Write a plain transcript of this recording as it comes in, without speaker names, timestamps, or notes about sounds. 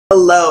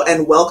Hello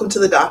and welcome to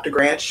the Dr.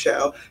 Grant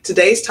Show.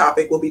 Today's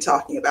topic will be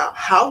talking about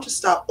how to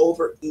stop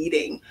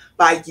overeating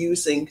by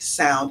using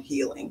sound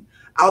healing.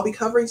 I'll be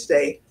covering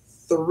today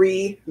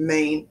three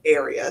main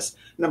areas.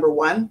 Number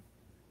one,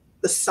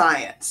 the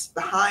science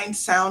behind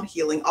sound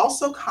healing,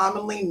 also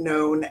commonly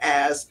known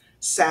as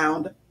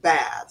sound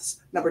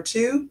baths. Number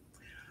two,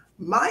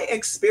 my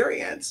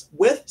experience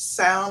with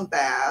sound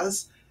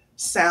baths,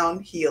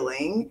 sound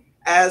healing,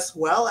 as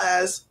well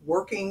as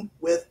working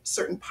with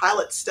certain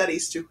pilot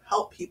studies to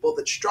help people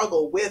that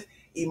struggle with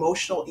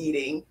emotional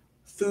eating,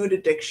 food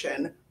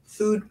addiction,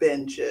 food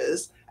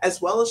binges,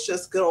 as well as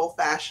just good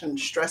old-fashioned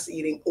stress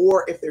eating,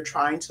 or if they're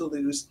trying to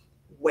lose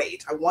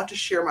weight. I want to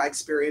share my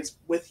experience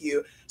with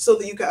you so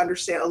that you can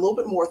understand a little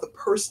bit more of the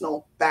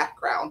personal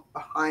background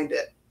behind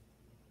it.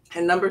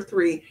 And number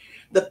three,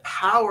 the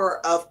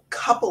power of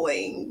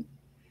coupling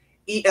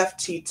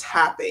EFT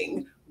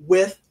tapping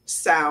with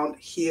sound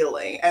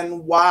healing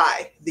and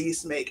why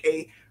these make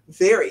a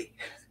very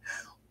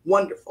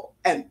wonderful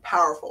and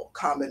powerful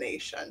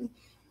combination.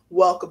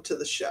 Welcome to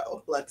the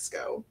show. Let's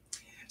go.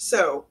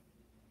 So,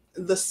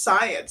 the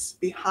science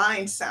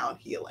behind sound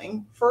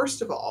healing,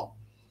 first of all,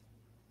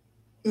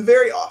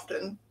 very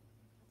often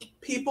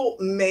people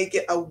may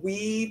get a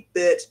wee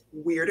bit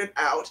weirded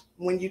out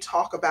when you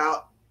talk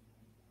about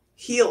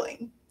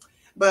healing,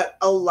 but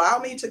allow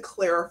me to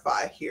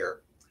clarify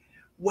here.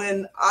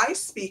 When I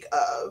speak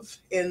of,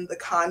 in the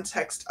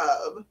context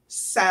of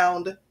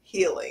sound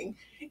healing,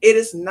 it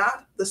is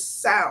not the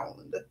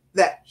sound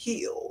that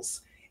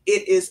heals.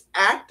 It is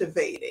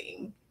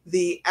activating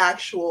the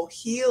actual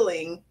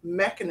healing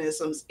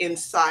mechanisms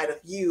inside of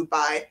you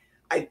by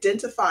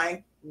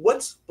identifying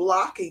what's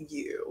blocking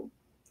you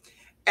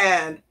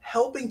and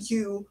helping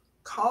you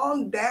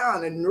calm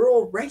down and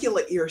neural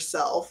regulate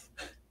yourself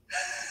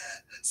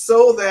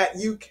so that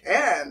you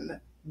can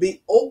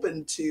be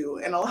open to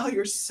and allow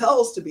your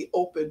cells to be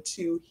open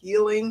to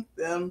healing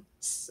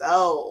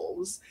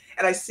themselves.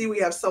 And I see we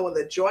have someone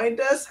that joined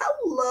us.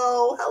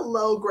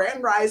 Hello,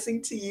 grand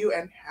rising to you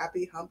and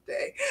happy hump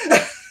day.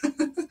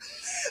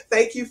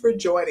 Thank you for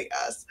joining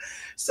us.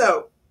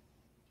 So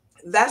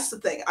that's the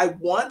thing. I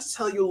want to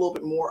tell you a little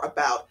bit more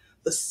about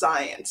the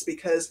science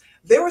because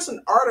there was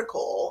an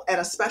article and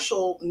a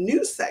special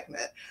news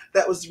segment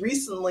that was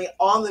recently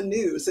on the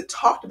news that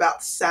talked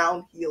about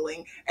sound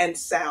healing and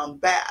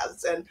sound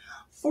baths. And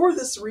for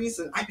this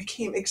reason, I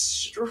became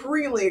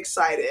extremely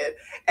excited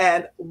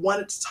and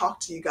wanted to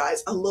talk to you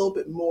guys a little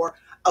bit more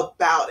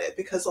about it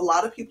because a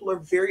lot of people are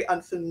very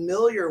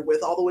unfamiliar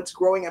with, although it's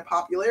growing in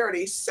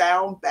popularity,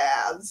 sound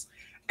baths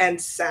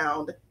and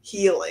sound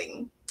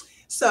healing.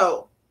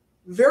 So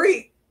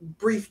very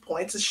brief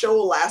points. The show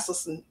will last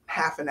less than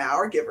half an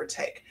hour, give or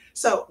take.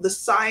 So the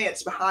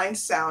science behind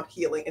sound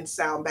healing and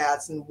sound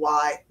baths and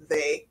why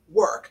they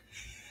work.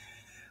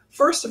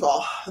 First of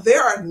all,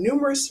 there are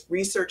numerous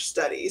research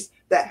studies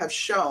that have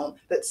shown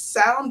that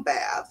sound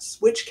baths,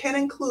 which can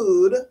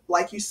include,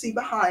 like you see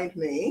behind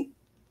me,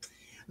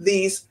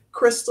 these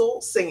crystal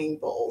singing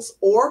bowls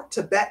or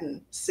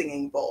Tibetan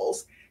singing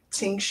bowls,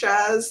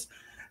 tingshas,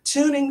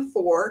 tuning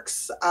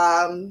forks,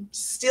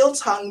 steel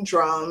tongue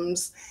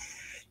drums,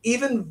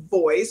 even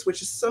voice,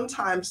 which is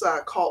sometimes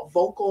called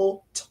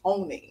vocal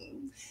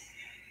toning.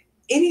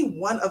 Any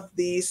one of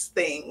these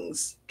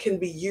things can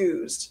be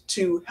used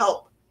to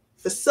help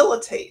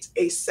facilitate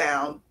a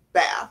sound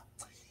bath.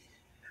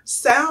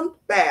 Sound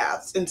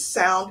baths and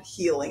sound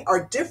healing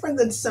are different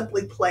than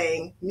simply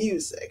playing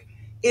music.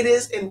 It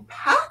is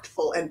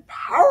impactful and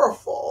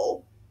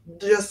powerful,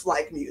 just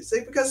like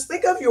music, because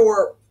think of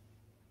your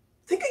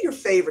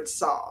favorite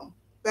song.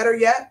 Better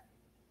yet,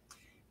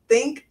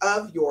 think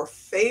of your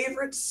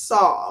favorite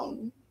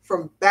song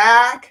from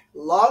back a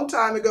long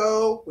time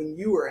ago when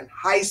you were in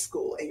high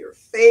school and your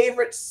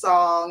favorite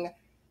song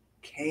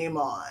came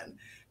on.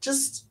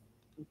 Just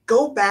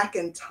go back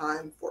in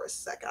time for a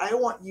second. I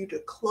want you to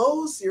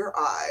close your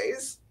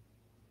eyes.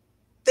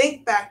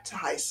 Think back to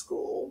high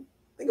school.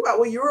 Think about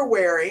what you were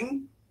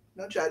wearing.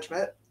 No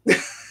judgment.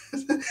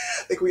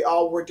 I think we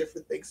all wore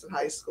different things in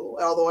high school,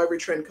 although every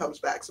trend comes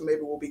back, so maybe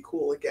we'll be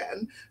cool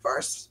again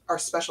for our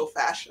special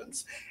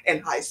fashions in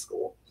high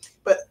school.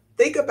 But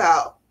think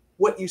about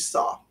what you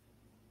saw.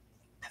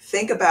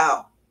 Think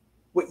about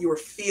what you were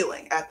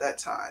feeling at that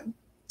time.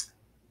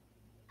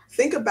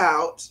 Think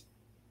about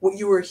what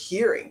you were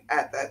hearing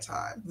at that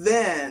time.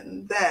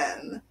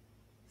 Then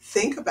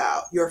think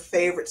about your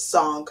favorite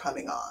song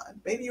coming on.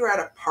 Maybe you were at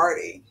a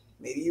party.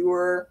 Maybe you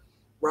were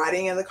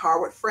riding in the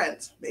car with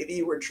friends. Maybe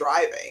you were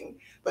driving.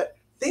 But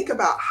think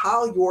about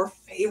how your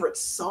favorite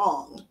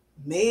song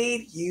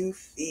made you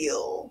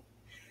feel.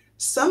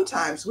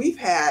 Sometimes we've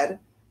had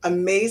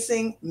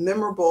amazing,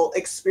 memorable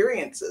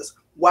experiences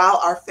while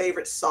our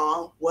favorite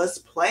song was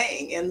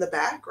playing in the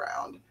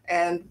background,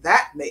 and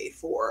that made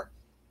for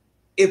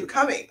it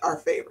becoming our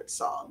favorite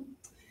song.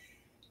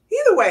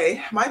 Either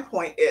way, my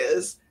point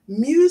is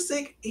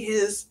music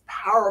is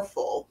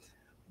powerful.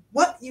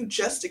 What you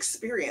just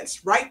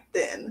experienced right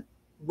then,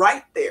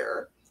 right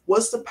there,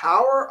 was the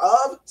power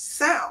of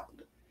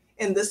sound.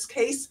 In this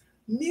case,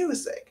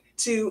 music.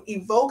 to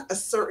evoke a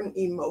certain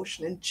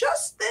emotion. And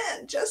just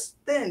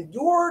then,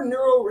 your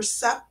neural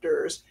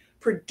receptors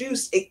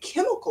produce a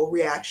chemical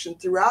reaction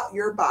throughout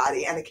your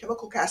body and a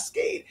chemical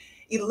cascade,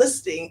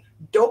 eliciting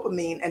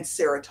dopamine and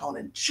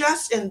serotonin,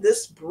 just in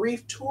this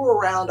brief tour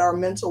around our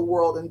mental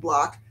world and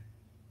block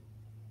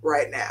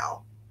right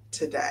now,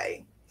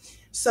 today.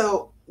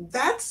 So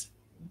that's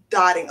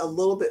diving a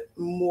little bit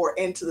more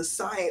into the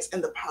science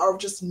and the power of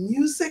just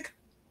music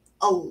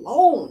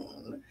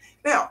alone.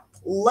 Now,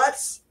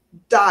 let's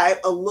dive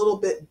a little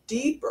bit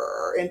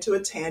deeper into a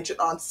tangent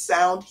on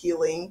sound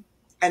healing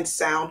and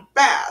sound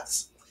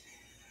baths.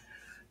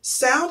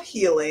 Sound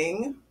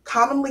healing,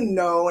 commonly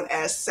known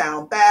as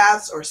sound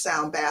baths or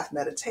sound bath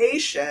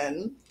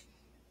meditation,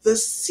 the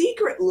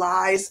secret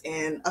lies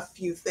in a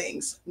few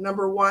things.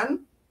 Number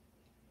one,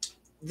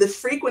 the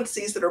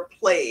frequencies that are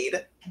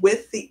played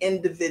with the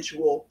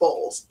individual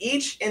bowls.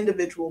 Each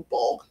individual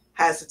bowl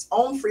has its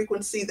own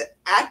frequency that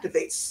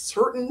activates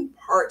certain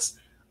parts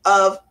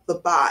of the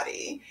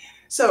body.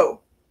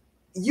 So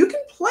you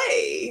can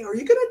play or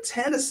you can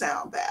attend a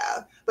sound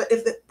bath, but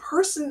if the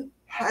person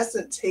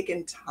hasn't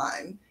taken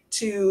time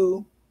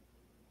to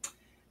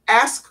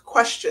ask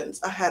questions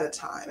ahead of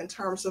time in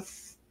terms of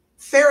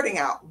ferreting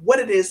out what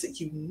it is that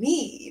you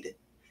need,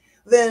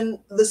 then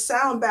the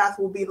sound bath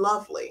will be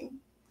lovely.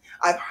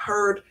 I've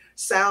heard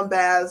sound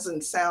baths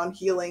and sound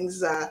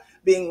healings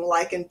being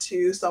likened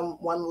to,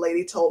 one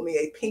lady told me,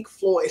 a Pink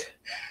Floyd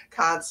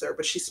concert,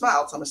 but she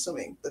smiled, so I'm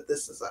assuming that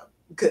this is a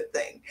good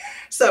thing.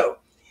 So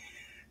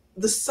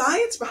the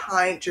science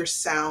behind your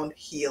sound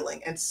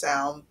healing and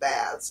sound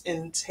baths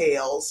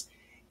entails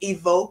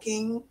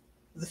evoking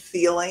the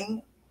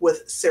feeling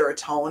with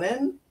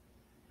serotonin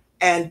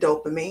and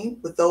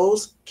dopamine, with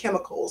those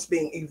chemicals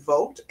being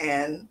evoked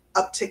and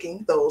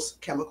upticking those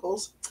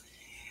chemicals.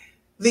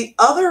 The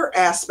other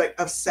aspect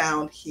of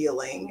sound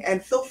healing,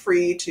 and feel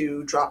free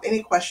to drop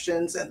any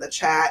questions in the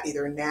chat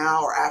either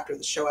now or after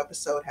the show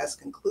episode has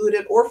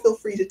concluded, or feel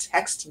free to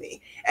text me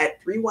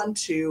at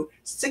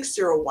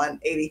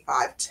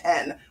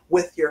 312-601-8510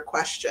 with your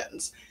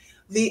questions.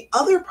 The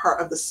other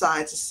part of the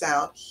science of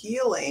sound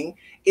healing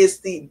is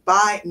the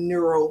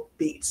binaural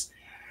beats.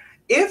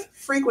 If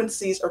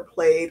frequencies are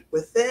played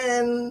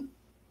within,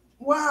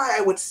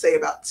 I would say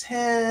about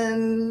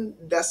 10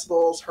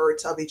 decibels,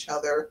 hertz of each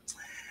other,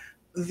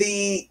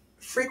 the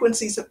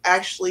frequencies have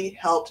actually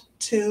helped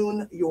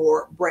tune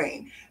your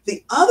brain.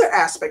 The other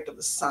aspect of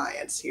the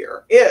science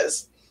here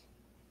is,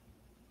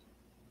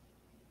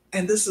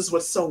 and this is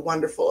what's so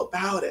wonderful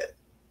about it,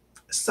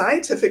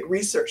 scientific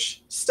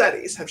research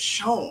studies have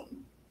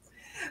shown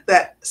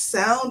that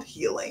sound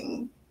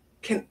healing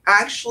can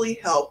actually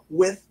help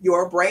with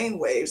your brain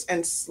waves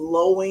and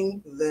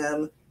slowing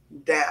them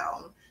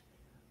down.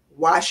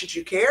 Why should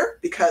you care?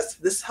 Because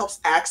this helps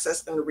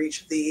access and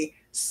reach the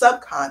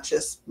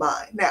subconscious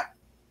mind. Now,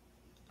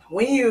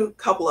 when you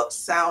couple up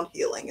sound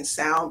healing and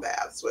sound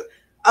baths with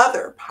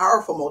other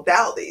powerful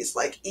modalities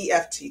like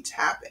EFT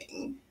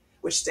tapping,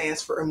 which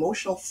stands for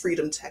Emotional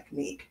Freedom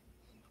Technique,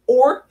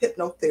 or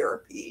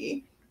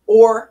hypnotherapy,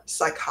 or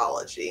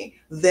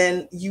psychology,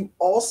 then you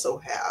also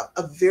have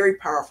a very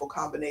powerful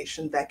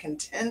combination that can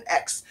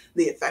 10x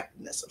the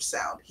effectiveness of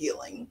sound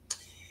healing.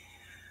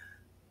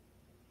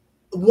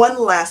 One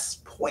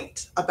last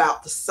point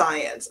about the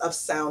science of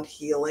sound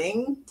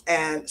healing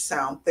and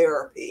sound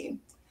therapy.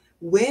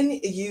 When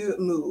you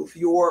move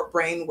your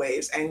brain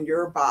waves and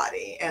your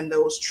body and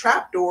those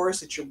trapdoors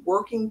that you're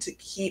working to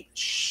keep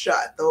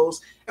shut,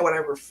 those, and when I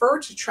refer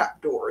to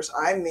trapdoors,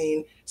 I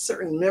mean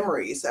certain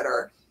memories that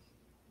are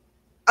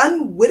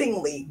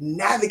unwittingly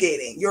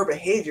navigating your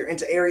behavior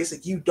into areas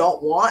that you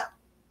don't want,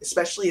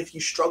 especially if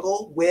you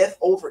struggle with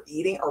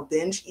overeating or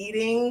binge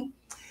eating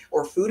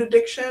or food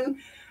addiction.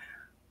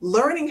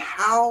 Learning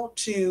how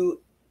to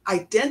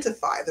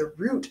identify the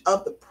root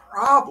of the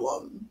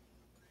problem,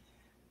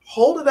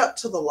 hold it up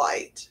to the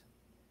light,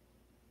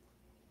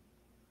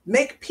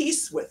 make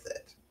peace with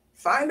it,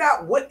 find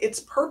out what its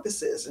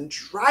purpose is in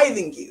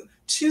driving you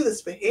to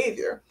this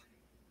behavior.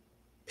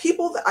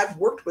 People that I've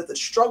worked with that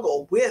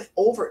struggle with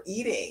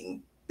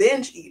overeating,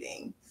 binge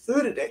eating,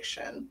 food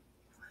addiction,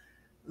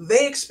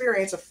 they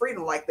experience a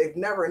freedom like they've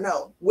never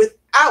known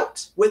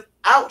without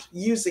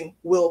using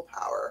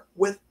willpower,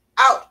 without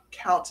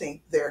counting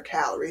their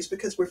calories,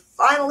 because we're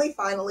finally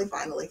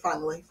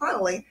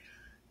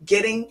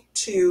getting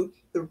to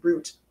the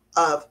root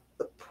of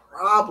the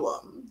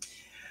problem.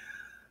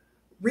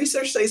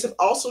 Research studies have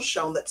also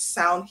shown that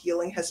sound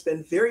healing has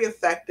been very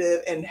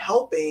effective in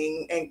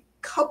helping, and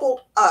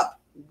coupled up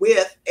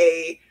with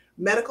a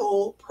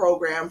medical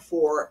program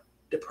for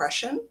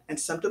depression and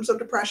symptoms of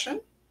depression,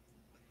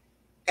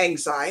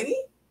 anxiety,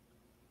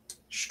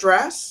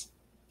 stress,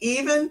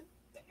 even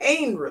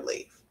pain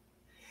relief.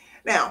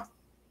 Now,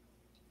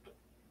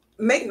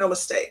 make no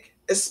mistake,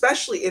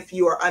 especially if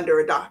you are under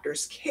a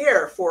doctor's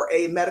care for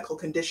a medical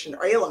condition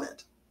or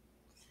ailment,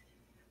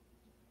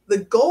 the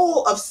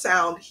goal of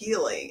sound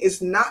healing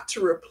is not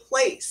to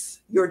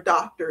replace your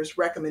doctor's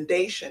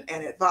recommendation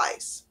and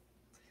advice.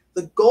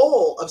 The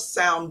goal of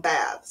sound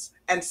baths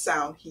and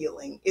sound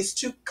healing is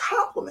to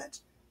complement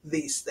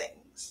these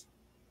things.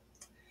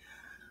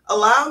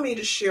 Allow me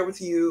to share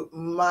with you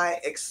my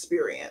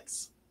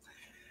experience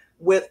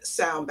with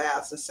sound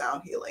baths and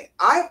sound healing.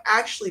 I've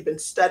actually been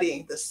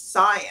studying the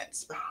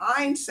science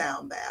behind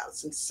sound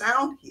baths and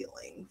sound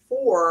healing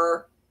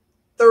for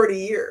 30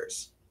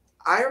 years.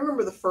 I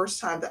remember the first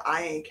time that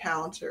I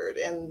encountered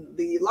in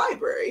the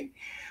library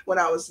when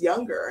I was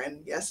younger,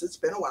 and yes, it's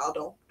been a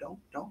while.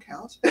 Don't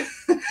count.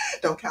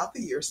 Don't count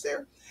the years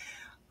there.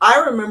 I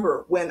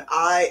remember when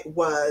I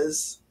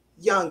was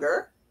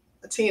younger,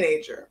 a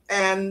teenager,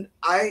 and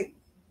I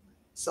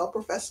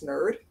self-professed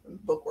nerd,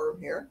 bookworm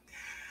here,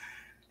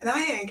 and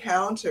I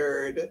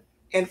encountered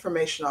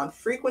information on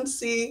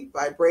frequency,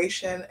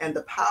 vibration, and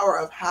the power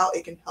of how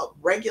it can help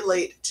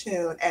regulate,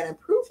 tune, and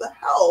improve the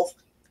health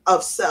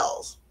of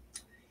cells.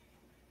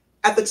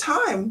 At the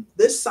time,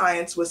 this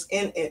science was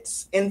in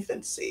its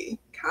infancy,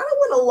 kind of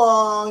went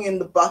along in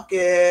the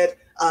bucket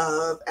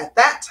of, at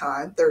that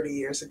time, 30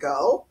 years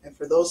ago. And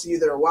for those of you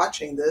that are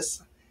watching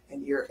this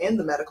and you're in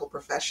the medical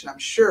profession, I'm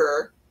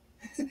sure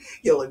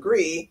you'll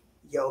agree,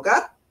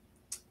 yoga,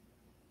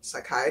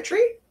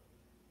 psychiatry,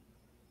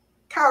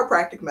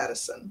 chiropractic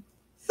medicine.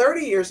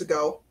 30 years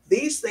ago,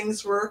 these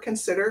things were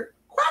considered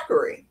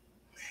quackery.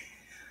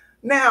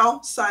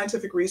 Now,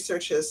 scientific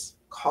research has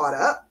caught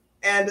up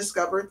and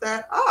discovered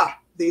that,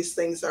 these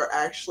things are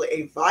actually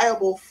a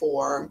viable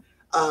form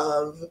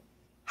of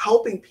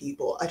helping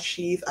people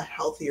achieve a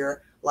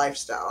healthier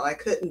lifestyle. And I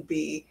couldn't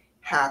be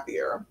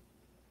happier.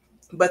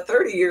 But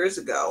 30 years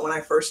ago, when I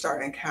first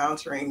started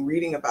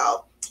reading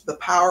about the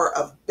power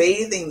of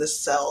bathing the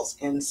cells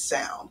in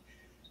sound,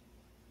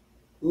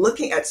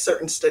 looking at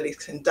certain studies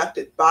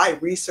conducted by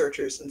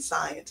researchers and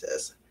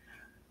scientists,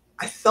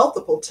 I felt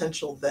the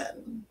potential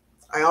then.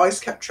 I always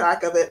kept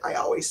track of it. I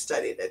always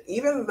studied it.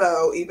 Even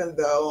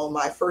though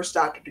my first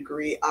doctorate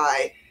degree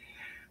I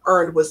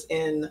earned was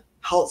in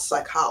health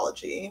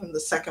psychology, and the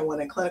second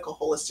one in clinical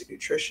holistic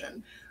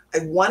nutrition, I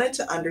wanted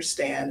to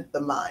understand the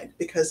mind,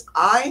 because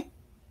I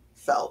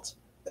felt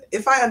that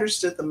if I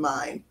understood the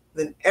mind,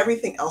 then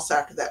everything else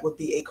after that would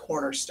be a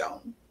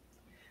cornerstone.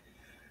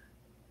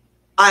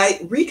 I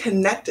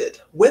reconnected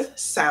with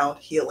sound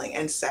healing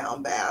and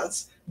sound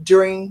baths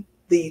during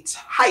the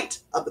height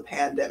of the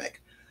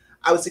pandemic.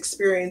 I was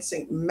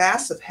experiencing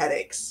massive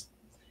headaches.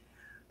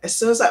 As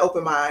soon as I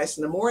opened my eyes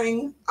in the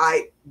morning,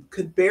 I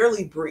could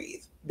barely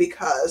breathe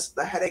because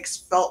the headaches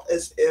felt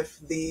as if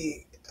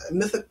the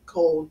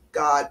mythical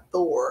god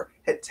Thor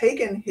had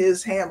taken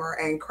his hammer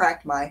and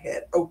cracked my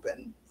head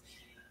open.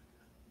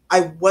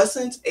 I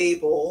wasn't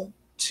able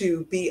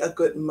to be a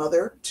good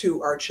mother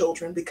to our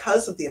children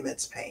because of the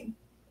immense pain.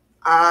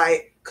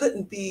 I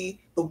couldn't be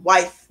the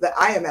wife that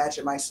I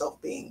imagined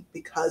myself being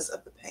because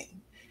of the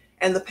pain.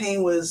 And the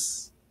pain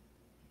was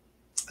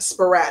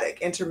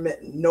sporadic,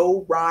 intermittent,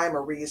 no rhyme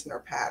or reason or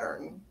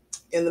pattern.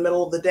 In the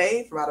middle of the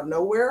day, from out of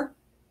nowhere,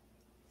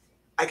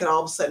 I could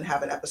all of a sudden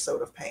have an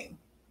episode of pain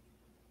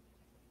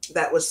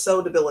that was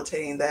so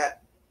debilitating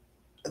that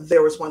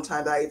there was one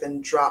time that I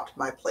even dropped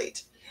my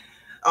plate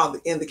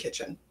in the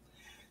kitchen.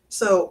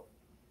 So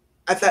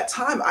at that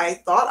time, I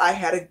thought I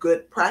had a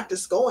good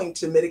practice going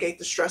to mitigate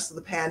the stress of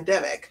the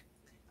pandemic.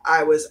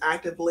 I was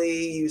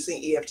actively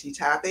using EFT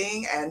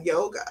tapping and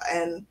yoga,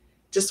 and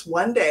just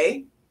one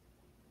day,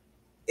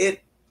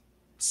 it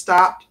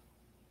stopped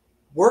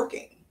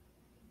working.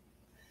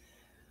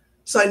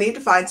 So I need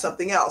to find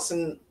something else.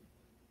 And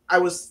I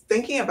was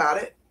thinking about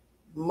it,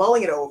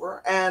 mulling it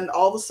over, and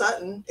all of a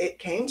sudden it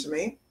came to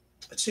me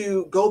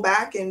to go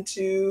back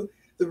into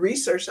the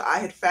research that I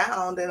had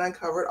found and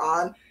uncovered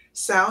on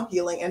sound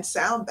healing and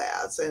sound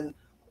baths and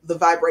the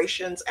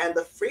vibrations and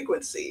the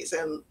frequencies,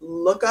 and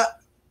look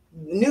up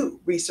new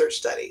research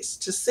studies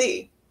to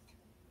see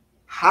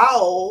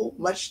how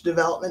much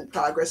development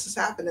progress has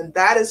happened. And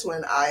that is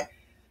when I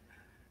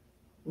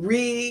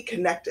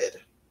reconnected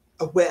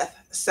with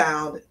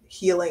sound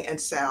healing and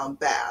sound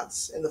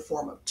baths in the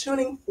form of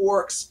tuning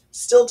forks,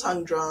 still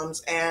tongue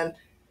drums, and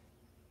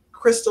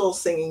crystal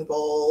singing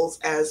bowls,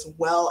 as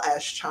well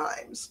as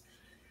chimes.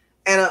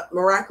 And a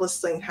miraculous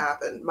thing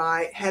happened.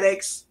 My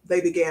headaches,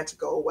 they began to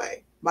go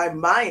away. My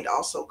mind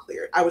also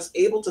cleared. I was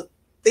able to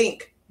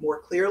think more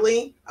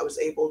clearly. I was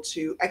able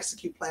to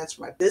execute plans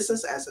for my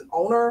business as an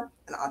owner,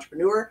 an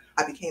entrepreneur.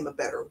 I became a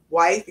better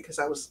wife because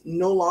I was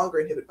no longer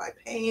inhibited by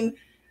pain.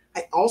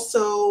 I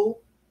also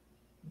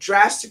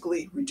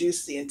drastically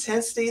reduced the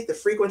intensity, the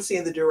frequency,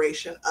 and the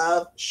duration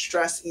of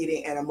stress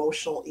eating and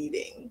emotional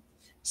eating.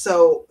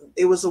 So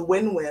it was a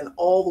win-win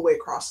all the way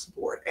across the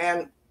board.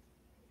 And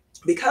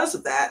because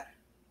of that,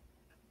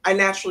 I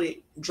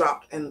naturally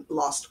dropped and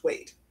lost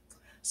weight.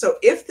 So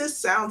if this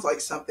sounds like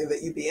something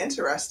that you'd be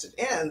interested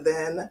in,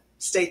 then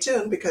stay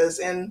tuned, because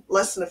in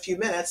less than a few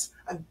minutes,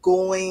 I'm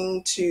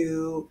going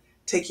to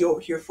take you over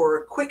here for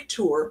a quick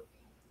tour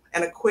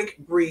and a quick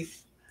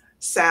brief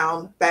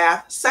sound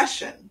bath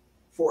session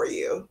for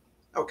you.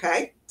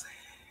 Okay.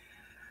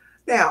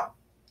 Now,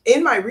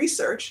 in my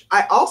research,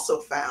 I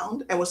also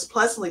found and was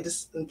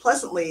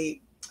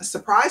pleasantly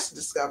surprised to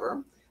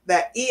discover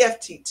that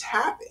EFT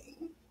tapping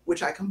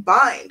which I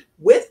combined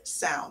with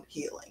sound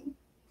healing,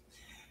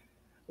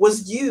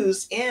 was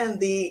used in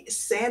the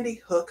Sandy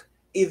Hook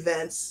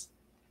events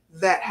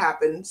that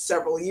happened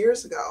several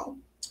years ago.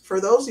 For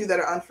those of you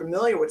that are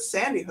unfamiliar with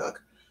Sandy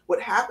Hook,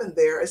 what happened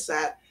there is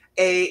that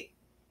a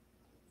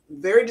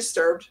very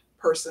disturbed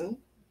person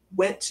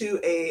went to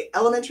a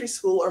elementary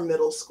school or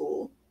middle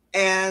school,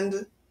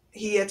 and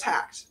he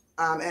attacked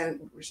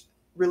and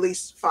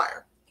released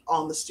fire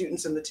on the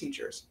students and the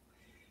teachers,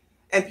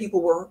 and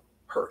people were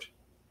hurt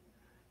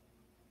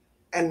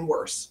and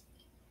worse.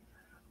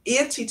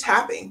 EFT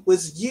tapping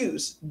was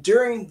used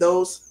during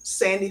those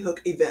Sandy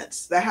Hook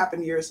events that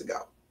happened years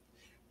ago.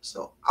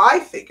 So I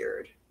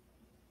figured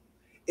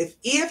if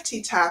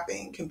EFT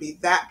tapping can be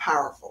that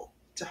powerful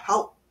to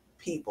help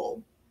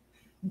people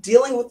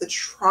dealing with the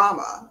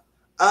trauma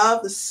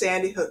of the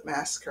Sandy Hook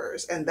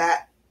massacres and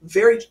that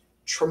very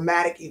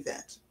traumatic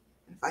event,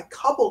 if I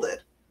coupled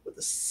it with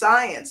the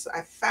science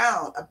I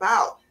found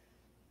about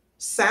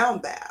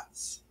sound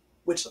baths,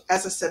 which,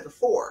 as I said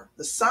before,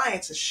 the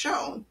science has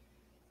shown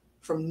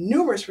from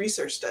numerous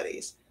research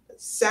studies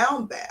that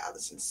sound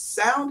baths and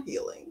sound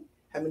healing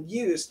have been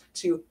used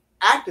to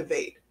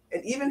activate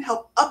and even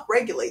help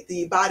upregulate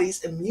the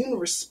body's immune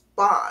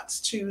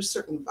response to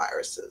certain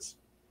viruses,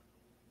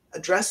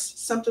 address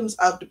symptoms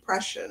of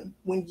depression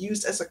when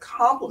used as a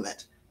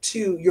complement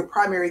to your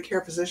primary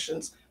care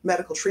physician's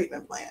medical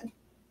treatment plan,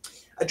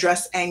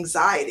 address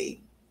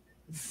anxiety,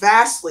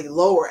 vastly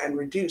lower and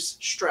reduce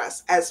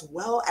stress as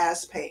well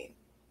as pain.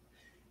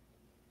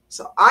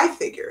 So I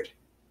figured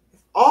if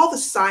all the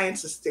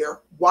science is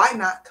there, why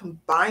not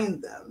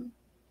combine them?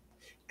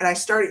 And I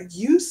started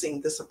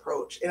using this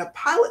approach in a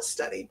pilot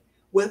study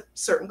with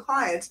certain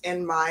clients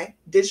in my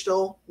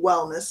digital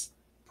wellness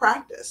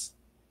practice.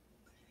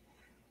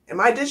 In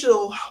my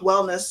digital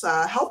wellness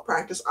health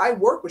practice, I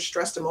work with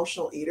stressed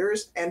emotional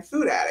eaters and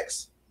food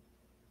addicts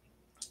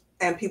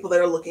and people that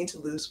are looking to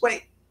lose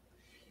weight.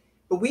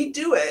 But we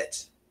do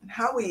it, and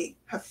how we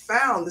have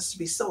found this to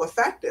be so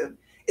effective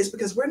is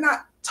because we're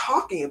not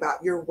talking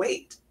about your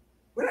weight.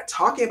 We're not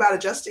talking about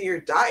adjusting your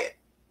diet,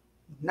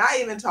 not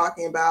even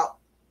talking about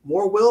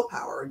more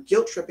willpower or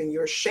guilt tripping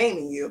you or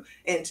shaming you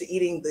into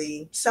eating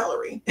the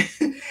celery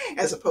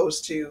as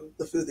opposed to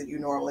the food that you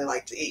normally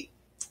like to eat,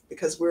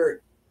 because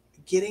we're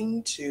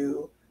getting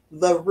to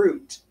the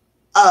root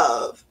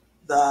of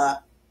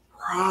the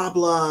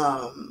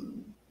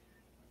problem.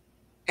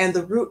 And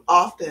the root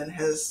often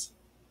has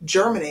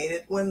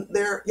germinated when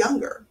they're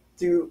younger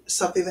through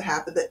something that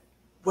happened that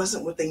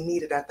wasn't what they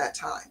needed at that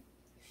time.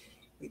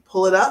 We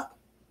pull it up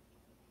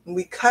and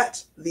we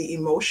cut the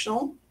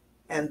emotional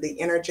and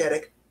the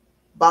energetic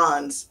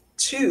bonds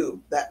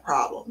to that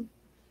problem.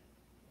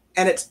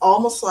 And it's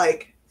almost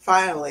like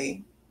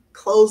finally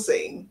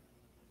closing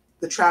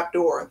the trap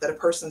door that a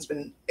person's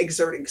been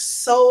exerting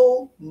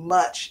so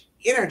much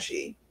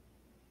energy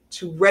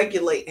to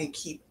regulate and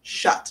keep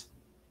shut.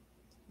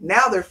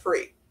 Now they're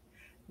free.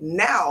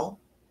 Now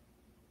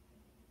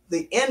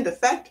the end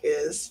effect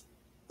is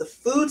the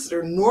foods that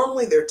are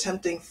normally their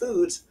tempting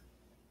foods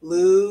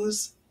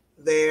lose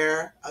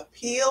their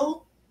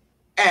appeal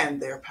and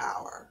their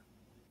power.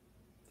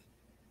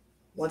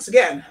 Once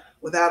again,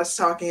 without us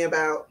talking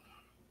about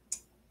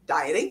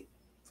dieting,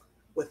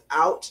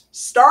 without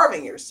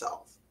starving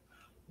yourself,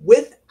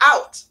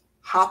 without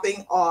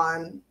hopping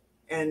on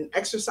an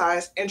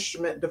exercise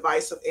instrument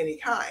device of any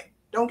kind.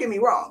 Don't get me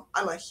wrong,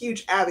 I'm a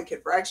huge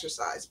advocate for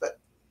exercise, but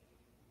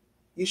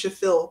you should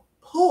feel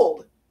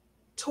pulled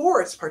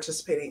towards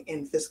participating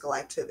in physical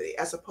activity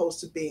as opposed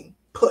to being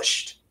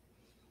pushed.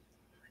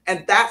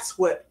 And that's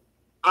what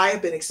I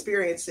have been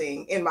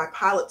experiencing in my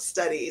pilot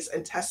studies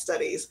and test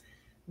studies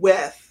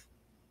with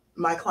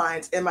my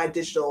clients in my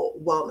digital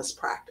wellness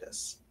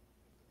practice.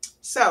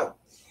 So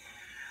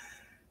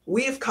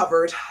we have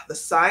covered the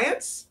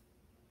science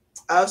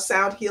of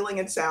sound healing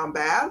and sound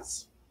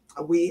baths.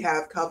 We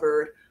have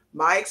covered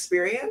my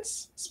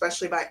experience,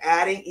 especially by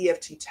adding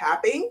EFT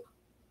tapping.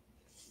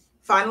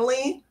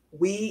 Finally,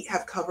 we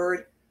have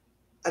covered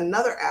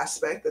another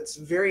aspect that's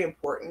very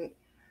important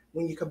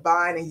when you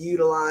combine and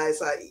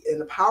utilize in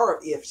the power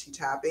of EFT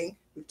tapping.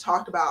 We've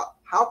talked about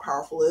how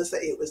powerful it is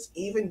that it was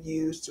even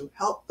used to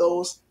help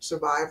those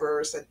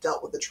survivors that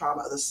dealt with the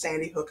trauma of the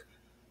Sandy Hook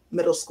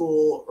middle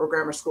school or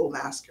grammar school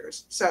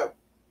massacres. So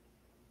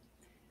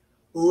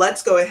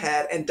let's go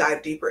ahead and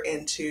dive deeper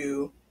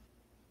into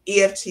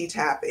EFT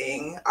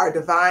tapping, our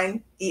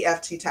divine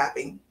EFT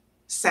tapping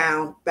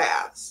sound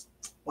baths.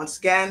 Once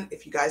again,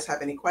 if you guys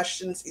have any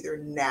questions, either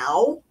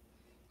now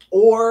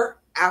or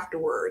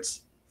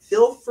afterwards,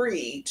 feel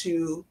free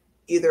to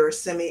either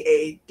send me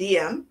a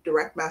DM,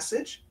 direct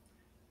message,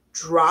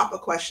 drop a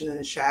question in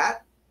the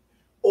chat,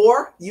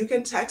 or you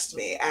can text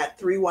me at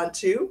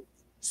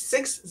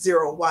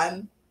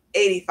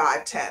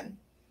 312-601-8510.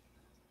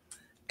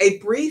 A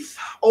brief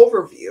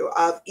overview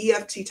of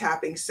EFT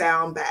tapping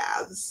sound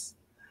baths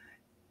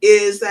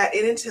is that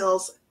it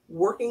entails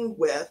working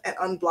with and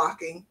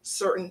unblocking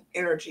certain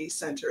energy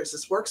centers.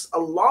 This works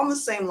along the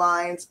same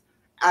lines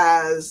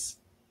as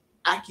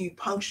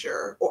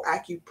acupuncture or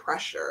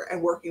acupressure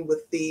and working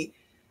with the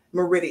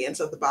meridians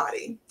of the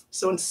body.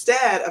 So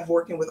instead of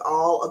working with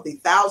all of the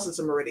thousands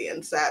of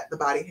meridians that the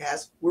body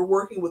has, we're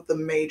working with the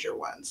major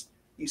ones.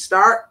 You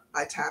start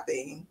by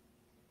tapping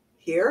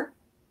here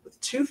with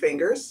 2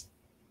 fingers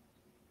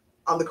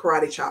on the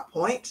karate chop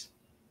point,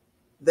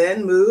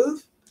 then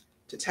move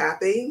to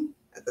tapping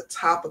at the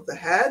top of the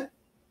head,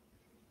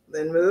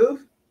 then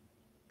move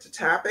to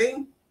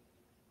tapping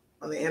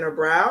on the inner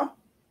brow,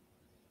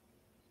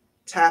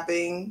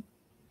 tapping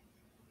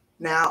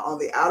now on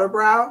the outer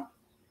brow,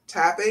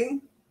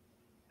 tapping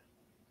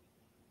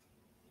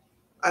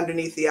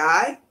underneath the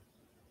eye,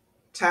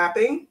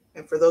 tapping.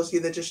 And for those of you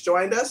that just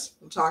joined us,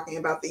 I'm talking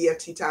about the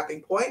EFT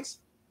tapping points.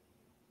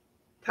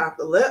 Tap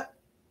the lip,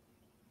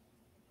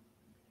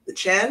 the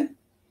chin,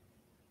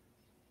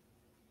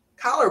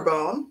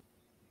 collarbone,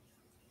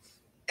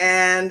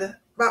 and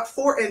about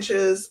 4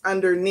 inches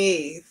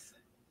underneath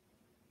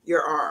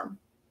your arm.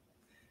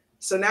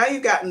 So now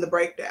you've gotten the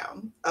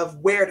breakdown of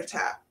where to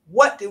tap.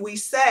 What do we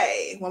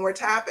say when we're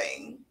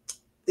tapping?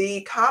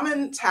 The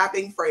common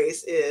tapping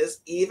phrase is,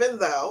 even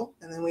though,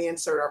 and then we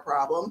insert our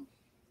problem,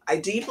 I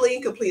deeply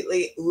and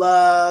completely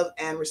love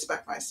and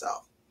respect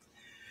myself.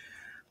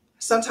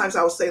 Sometimes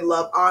I will say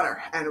love,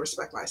 honor, and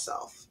respect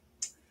myself.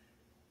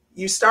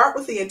 You start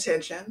with the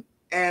intention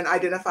and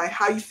identify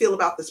how you feel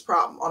about this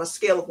problem on a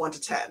scale of 1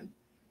 to 10.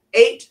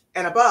 8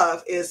 and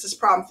above is this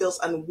problem feels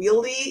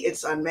unwieldy,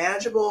 it's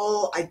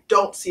unmanageable, I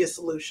don't see a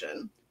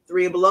solution.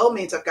 3 and below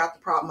means I've got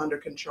the problem under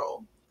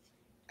control.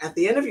 At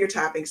the end of your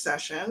tapping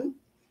session,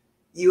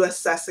 you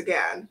assess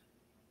again.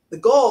 The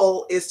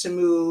goal is to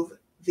move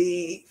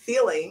the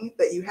feeling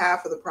that you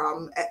have for the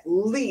problem at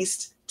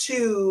least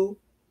 2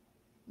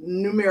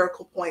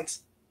 numerical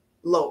points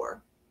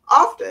lower.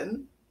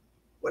 Often,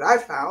 what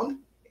I've found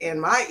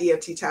in my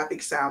EFT tapping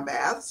sound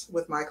baths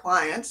with my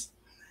clients,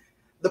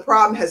 the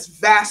problem has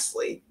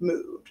vastly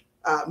moved,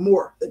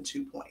 more than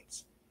 2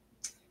 points.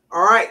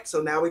 All right,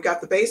 so now we've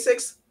got the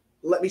basics.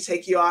 Let me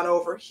take you on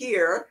over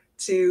here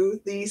to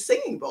the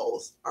singing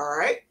bowls, all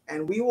right?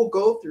 And we will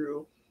go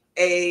through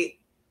a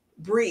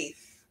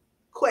brief,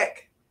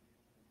 quick,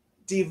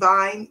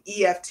 divine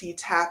EFT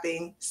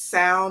tapping,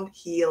 sound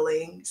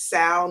healing,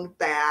 sound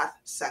bath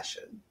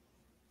session.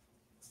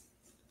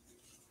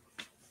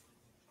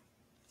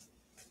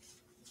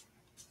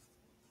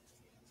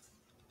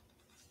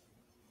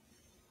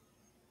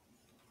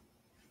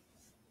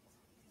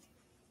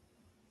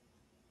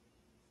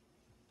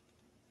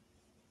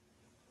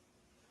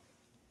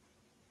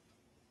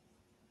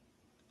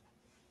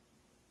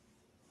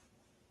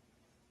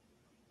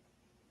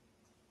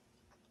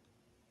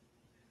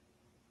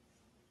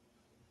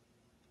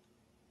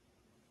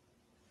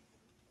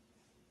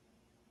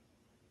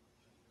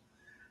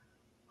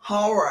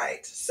 All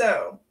right,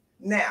 so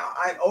now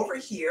I'm over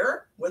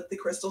here with the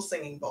crystal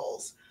singing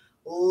bowls.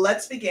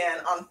 Let's begin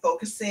on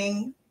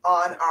focusing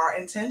on our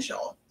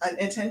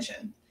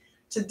intention.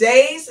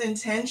 Today's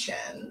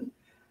intention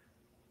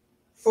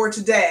for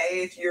today,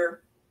 if you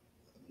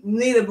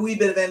need a wee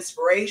bit of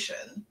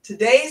inspiration,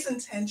 today's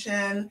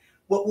intention,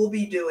 what we'll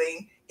be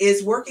doing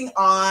is working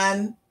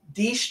on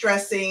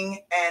de-stressing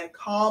and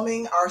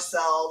calming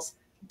ourselves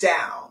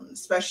down,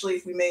 especially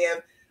if we may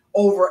have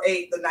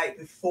overate the night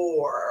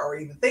before or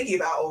even thinking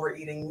about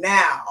overeating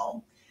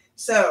now.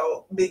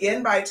 So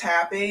begin by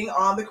tapping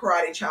on the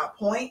karate chop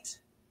point.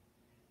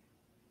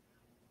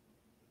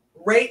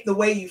 Rate the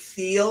way you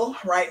feel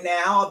right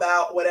now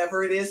about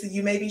whatever it is that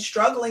you may be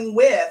struggling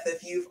with,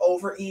 if you've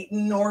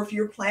overeaten or if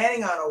you're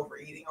planning on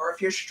overeating or if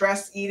you're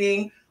stress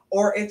eating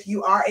or if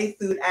you are a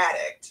food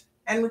addict.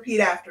 And repeat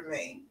after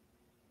me.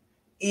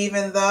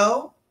 Even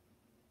though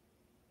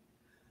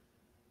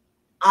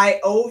I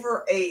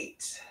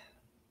overate,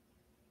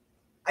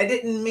 I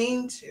didn't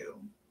mean to.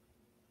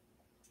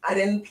 I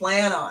didn't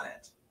plan on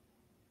it.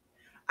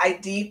 I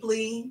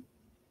deeply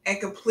and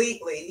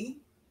completely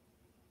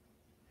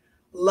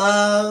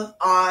love,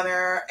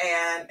 honor,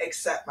 and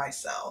accept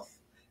myself.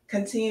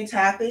 Continue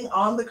tapping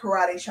on the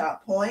karate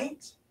chop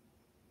point.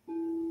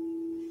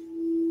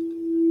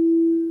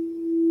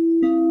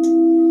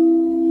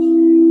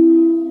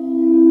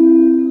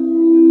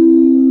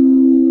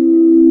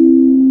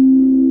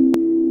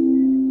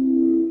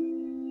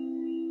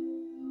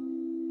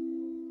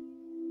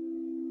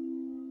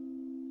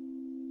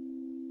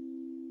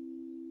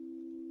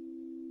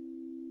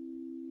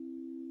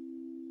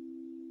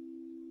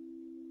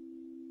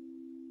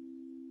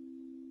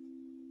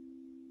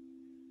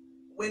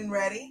 When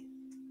ready,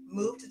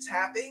 move to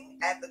tapping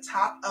at the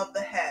top of the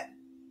head.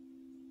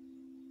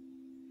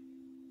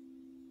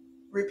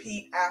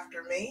 Repeat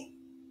after me.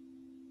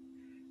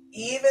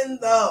 Even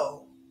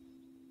though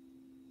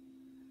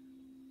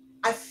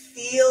I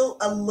feel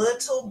a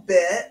little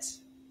bit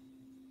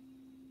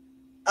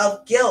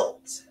of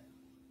guilt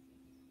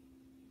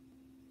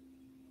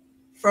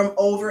from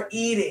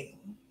overeating,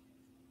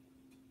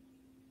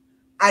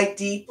 I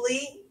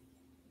deeply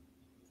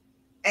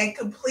and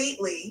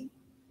completely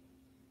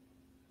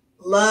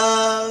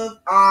love,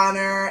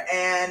 honor,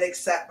 and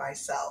accept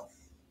myself.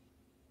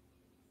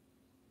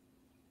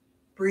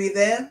 Breathe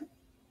in,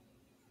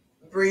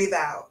 breathe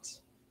out.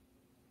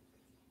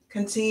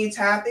 Continue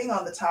tapping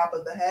on the top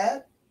of the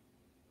head.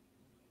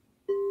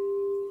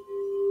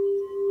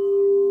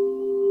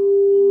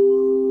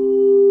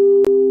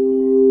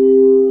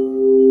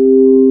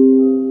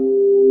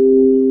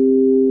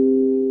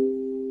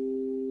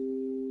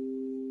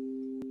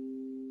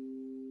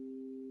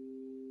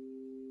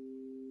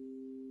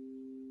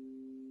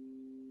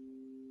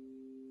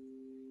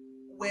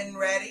 When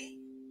ready,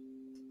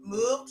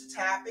 move to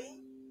tapping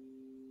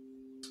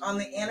on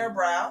the inner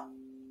brow.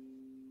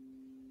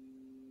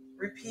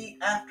 Repeat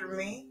after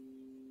me.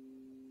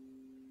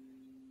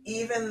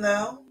 Even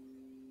though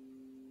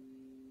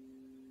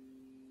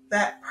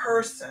that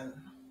person,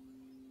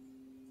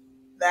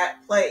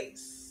 that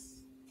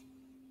place,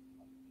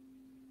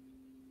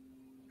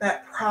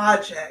 that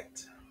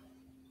project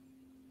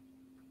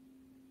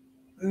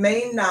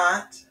may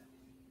not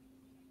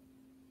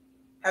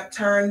have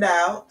turned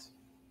out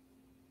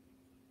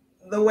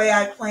the way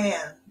I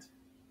planned,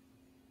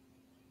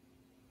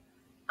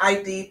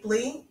 I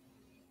deeply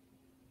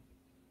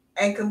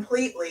and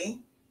completely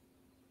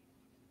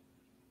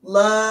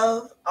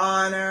love,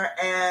 honor,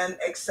 and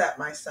accept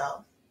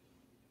myself.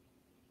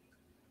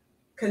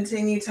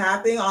 Continue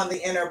tapping on the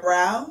inner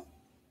brow.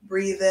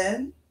 Breathe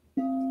in,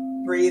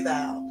 breathe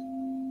out.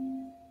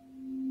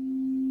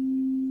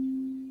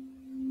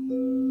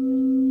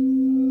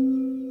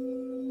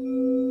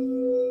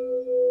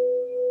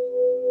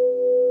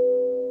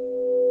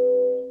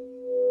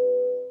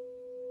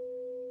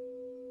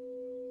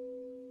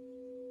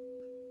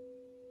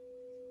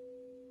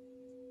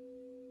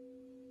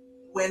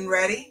 When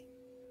ready,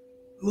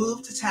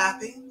 move to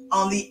tapping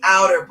on the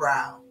outer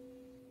brow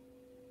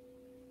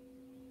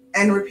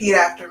and repeat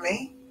after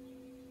me.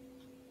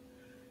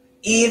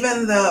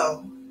 Even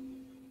though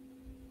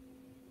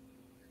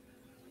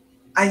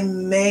I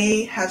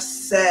may have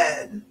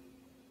said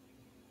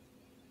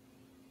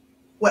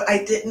what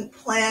I didn't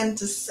plan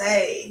to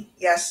say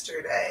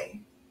yesterday,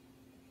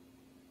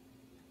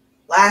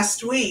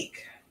 last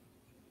week,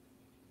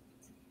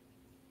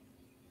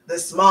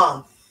 this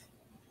month,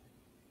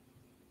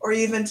 or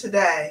even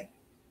today,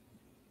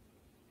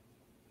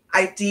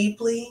 I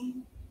deeply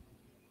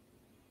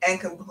and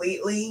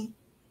completely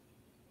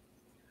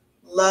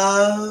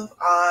love,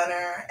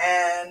 honor,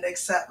 and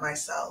accept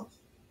myself.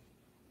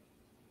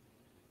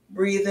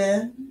 Breathe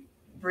in,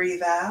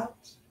 breathe out,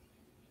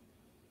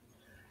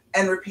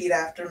 and repeat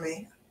after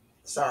me.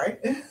 Sorry.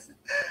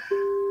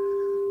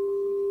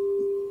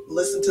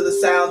 Listen to the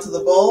sounds of the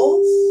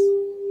bowls.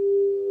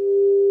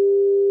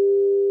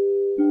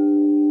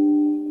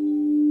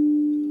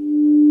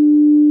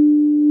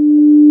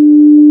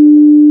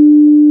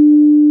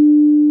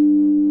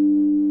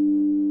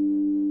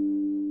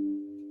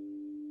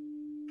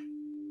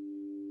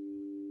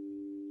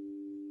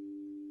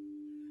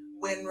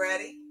 When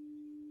ready,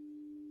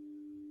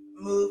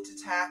 move to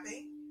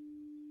tapping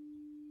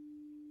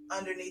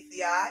underneath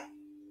the eye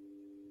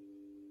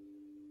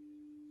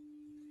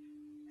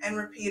and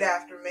repeat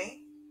after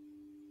me.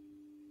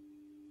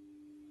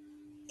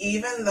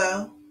 Even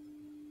though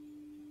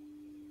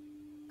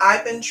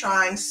I've been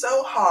trying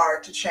so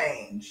hard to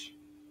change,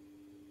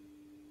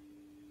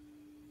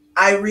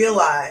 I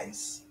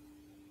realize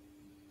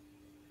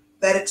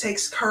that it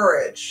takes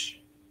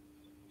courage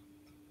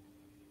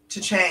to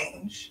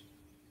change.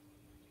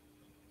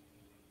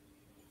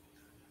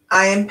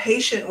 I am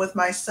patient with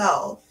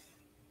myself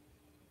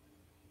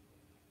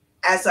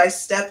as I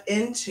step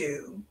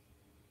into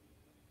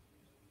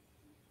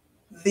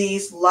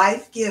these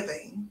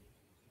life-giving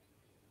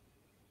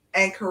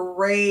and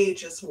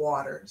courageous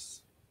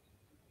waters.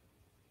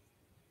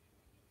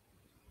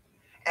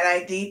 And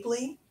I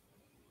deeply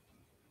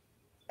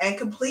and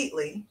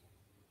completely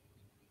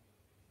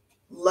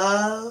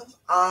love,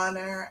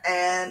 honor,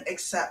 and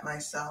accept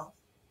myself.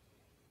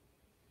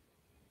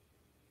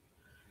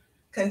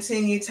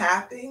 Continue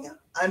tapping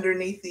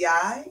underneath the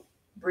eye.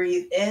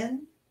 Breathe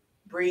in,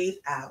 breathe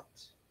out.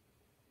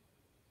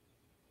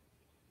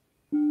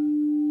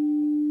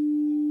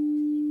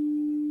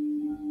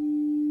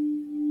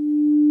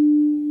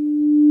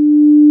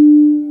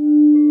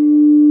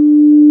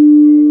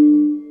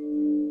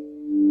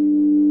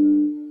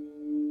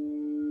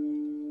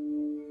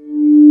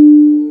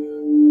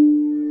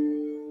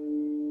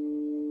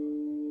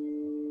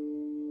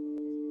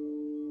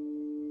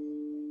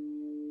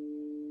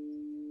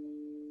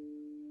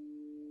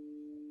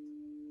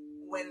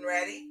 When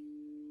ready,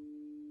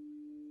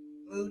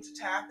 move to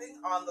tapping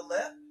on the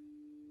lip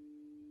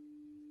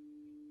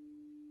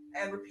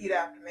and repeat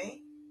after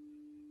me.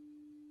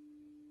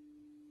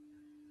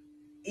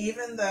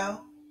 Even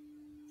though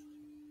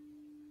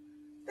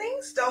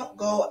things don't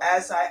go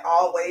as I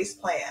always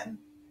plan,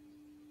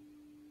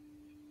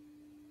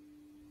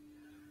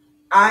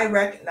 I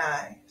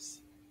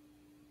recognize,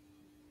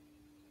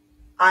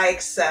 I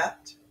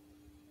accept,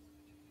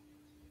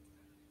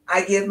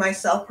 I give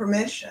myself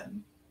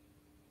permission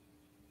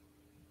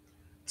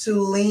to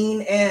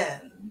lean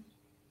in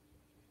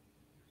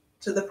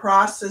to the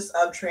process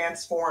of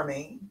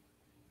transforming.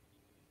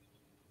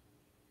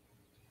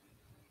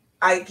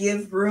 I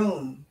give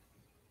room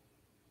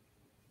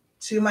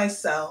to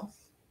myself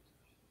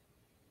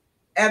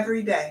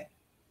every day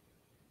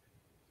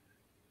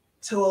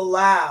to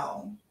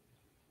allow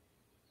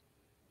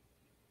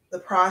the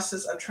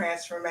process of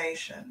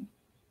transformation.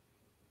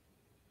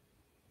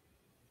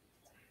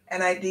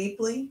 And I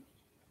deeply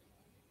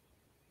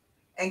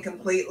and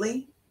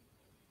completely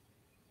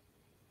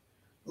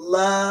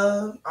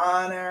love,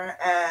 honor,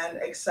 and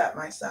accept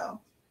myself.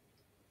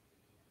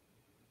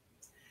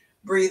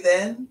 Breathe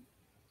in,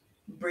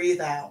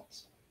 breathe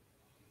out.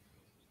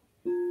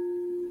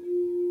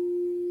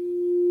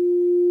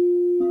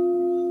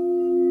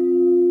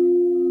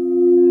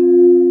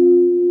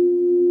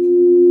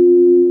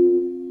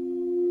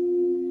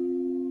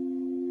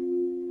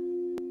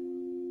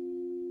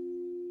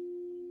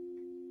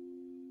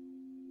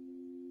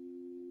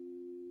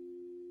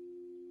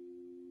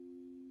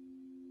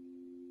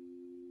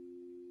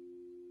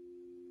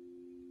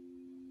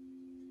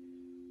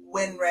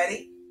 When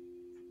ready,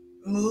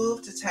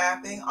 move to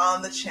tapping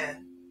on the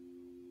chin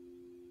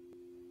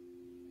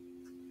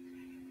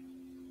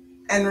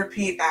and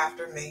repeat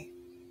after me.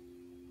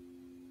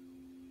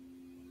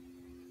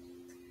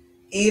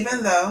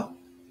 Even though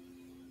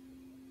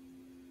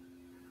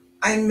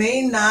I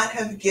may not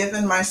have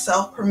given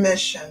myself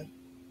permission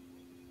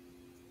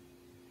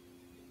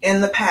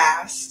in the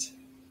past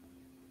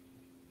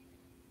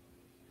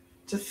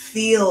to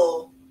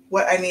feel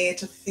what I needed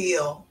to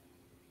feel,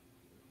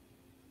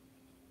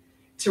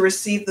 to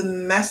receive the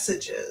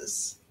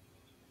messages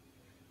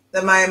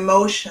that my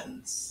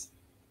emotions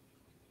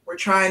were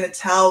trying to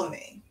tell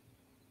me,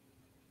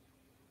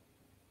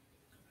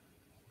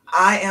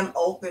 I am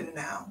open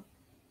now.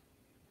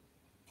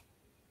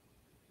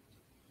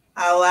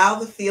 I allow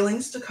the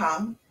feelings to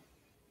come.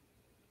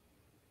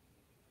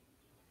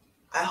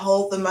 I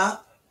hold them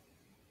up.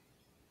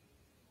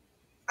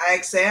 I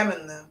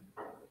examine them.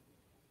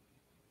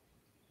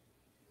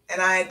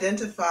 And I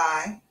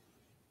identify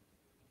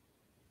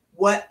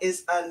what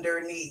is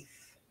underneath.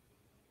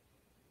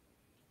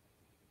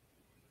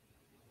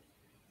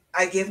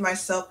 I give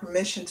myself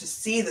permission to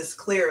see this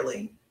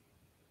clearly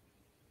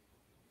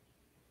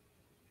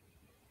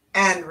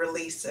and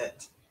release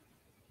it.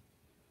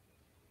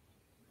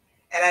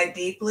 And I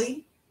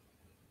deeply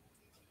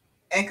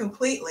and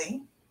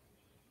completely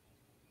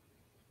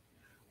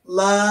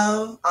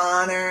love,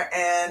 honor,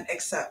 and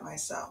accept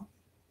myself.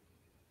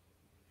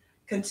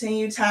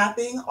 Continue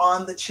tapping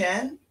on the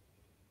chin.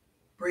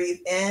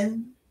 Breathe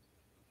in,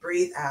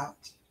 breathe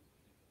out.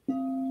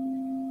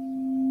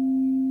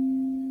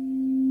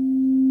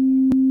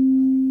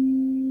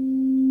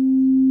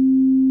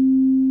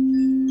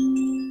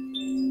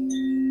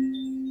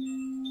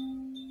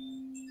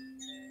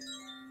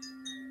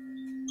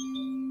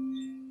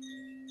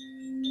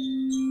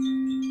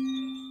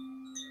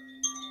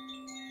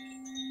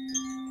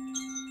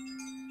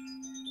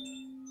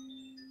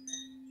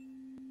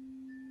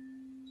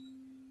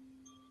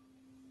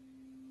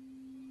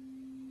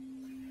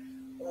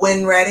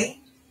 When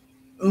ready,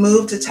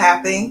 move to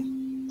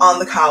tapping on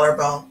the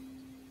collarbone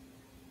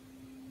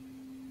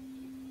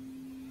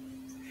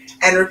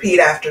and repeat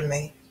after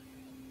me.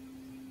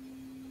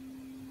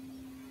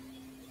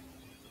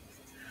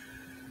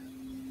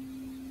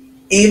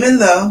 Even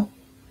though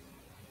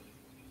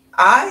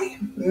I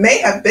may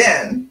have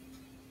been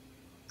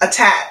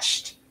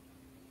attached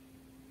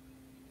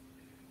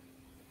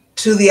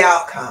to the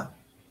outcome,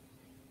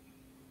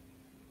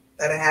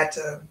 that it had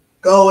to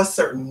go a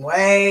certain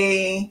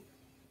way,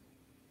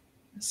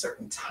 a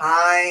certain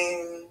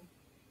time.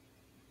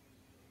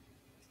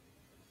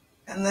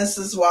 And this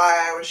is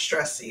why I was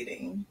stress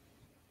eating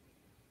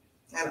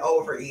and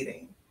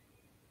overeating.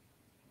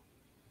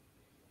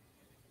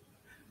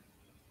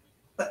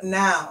 But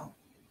now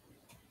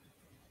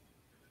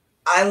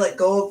I let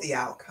go of the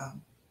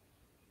outcome.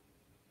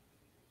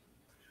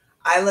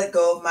 I let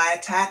go of my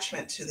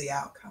attachment to the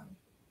outcome.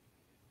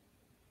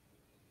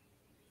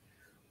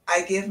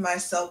 I give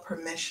myself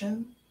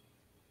permission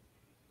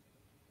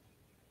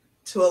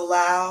to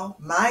allow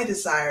my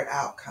desired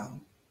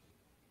outcome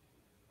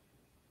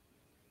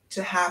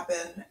to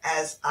happen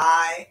as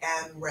I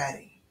am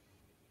ready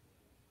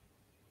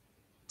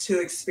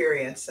to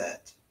experience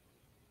it.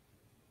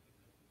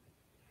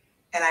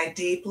 And I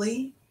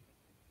deeply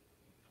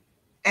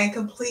and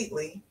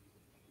completely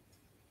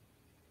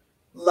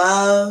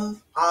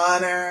love,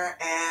 honor,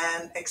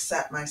 and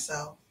accept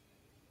myself.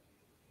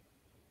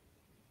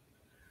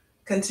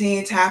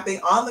 Continue tapping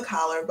on the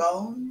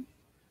collarbone.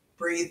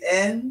 Breathe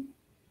in,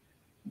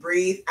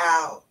 breathe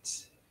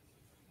out.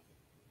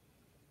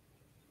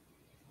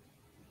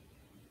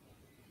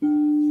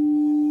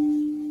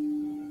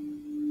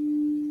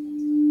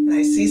 And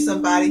I see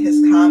somebody has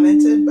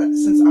commented, but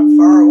since I'm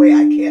far away,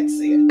 I can't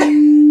see it.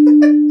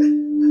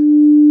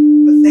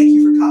 But thank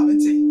you for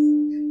commenting.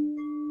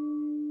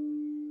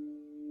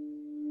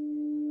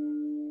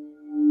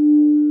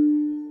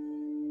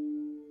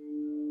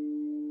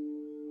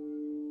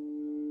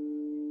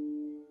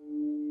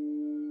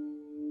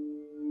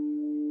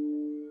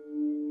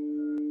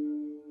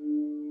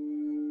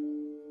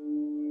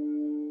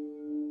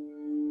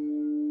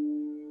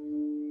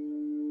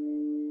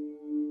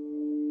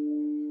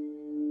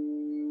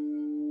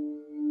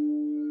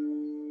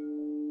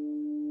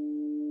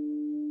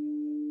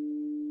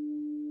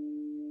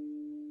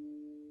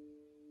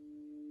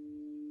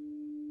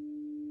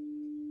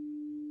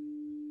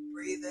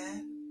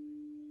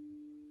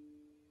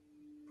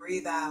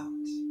 Breathe out.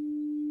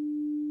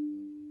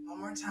 One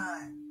more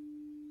time.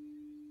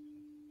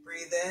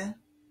 Breathe in.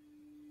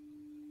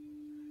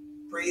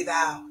 Breathe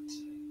out.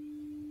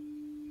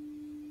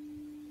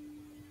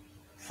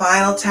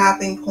 Final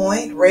tapping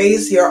point.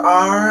 Raise your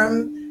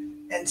arm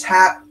and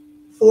tap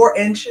 4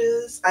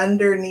 inches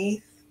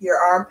underneath your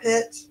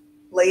armpit.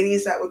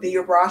 Ladies, that would be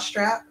your bra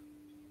strap.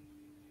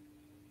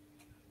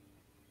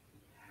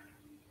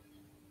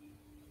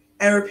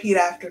 And repeat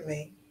after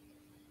me.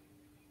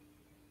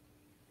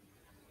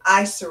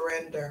 I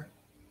surrender.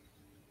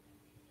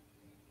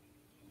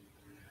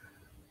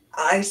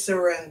 I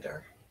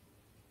surrender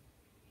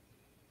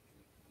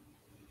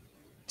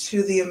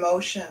to the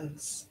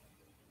emotions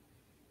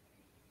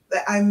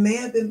that I may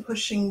have been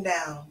pushing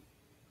down.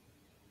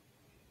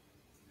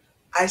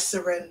 I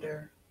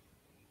surrender.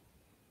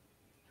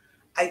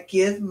 I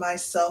give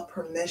myself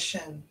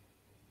permission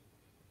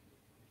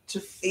to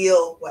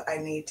feel what I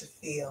need to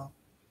feel.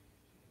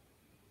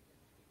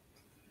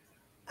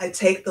 I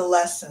take the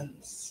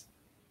lessons.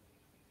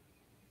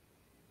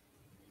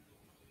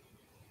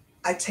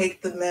 I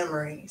take the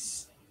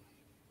memories.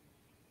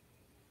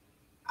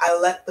 I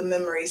let the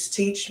memories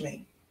teach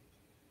me.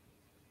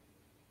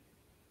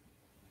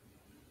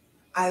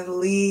 I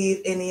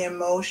leave any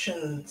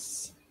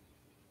emotions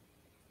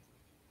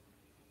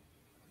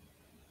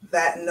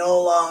that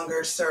no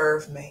longer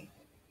serve me.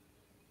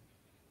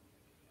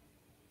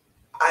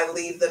 I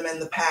leave them in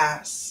the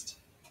past.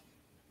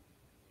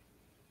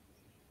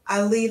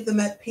 I leave them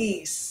at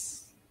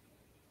peace.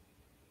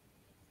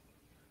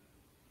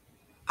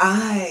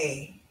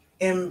 I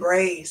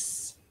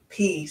embrace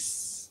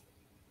peace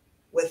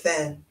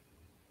within.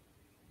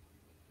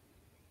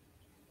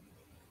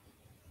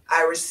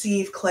 I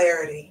receive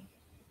clarity.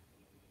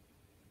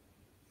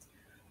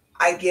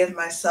 I give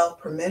myself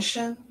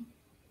permission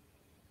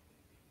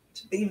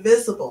to be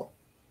visible.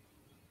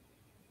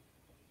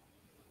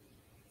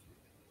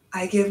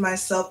 I give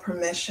myself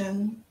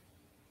permission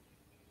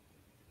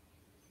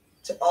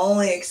to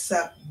only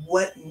accept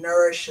what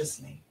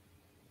nourishes me.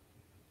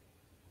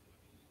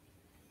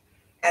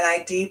 And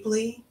I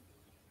deeply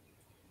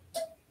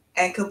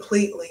and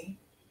completely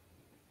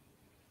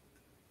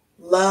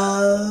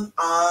love,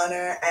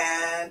 honor,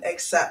 and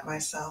accept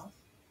myself.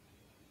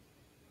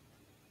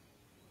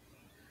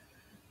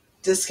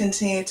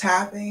 Discontinue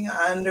tapping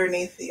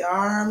underneath the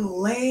arm.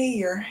 Lay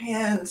your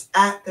hands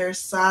at their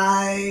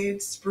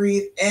sides.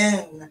 Breathe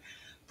in,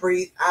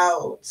 breathe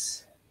out.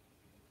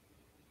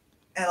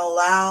 And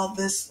allow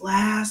this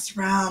last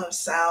round of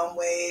sound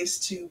waves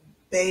to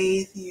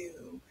bathe you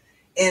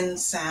in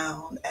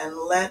sound and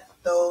let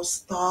those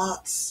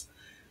thoughts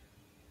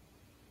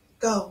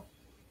go.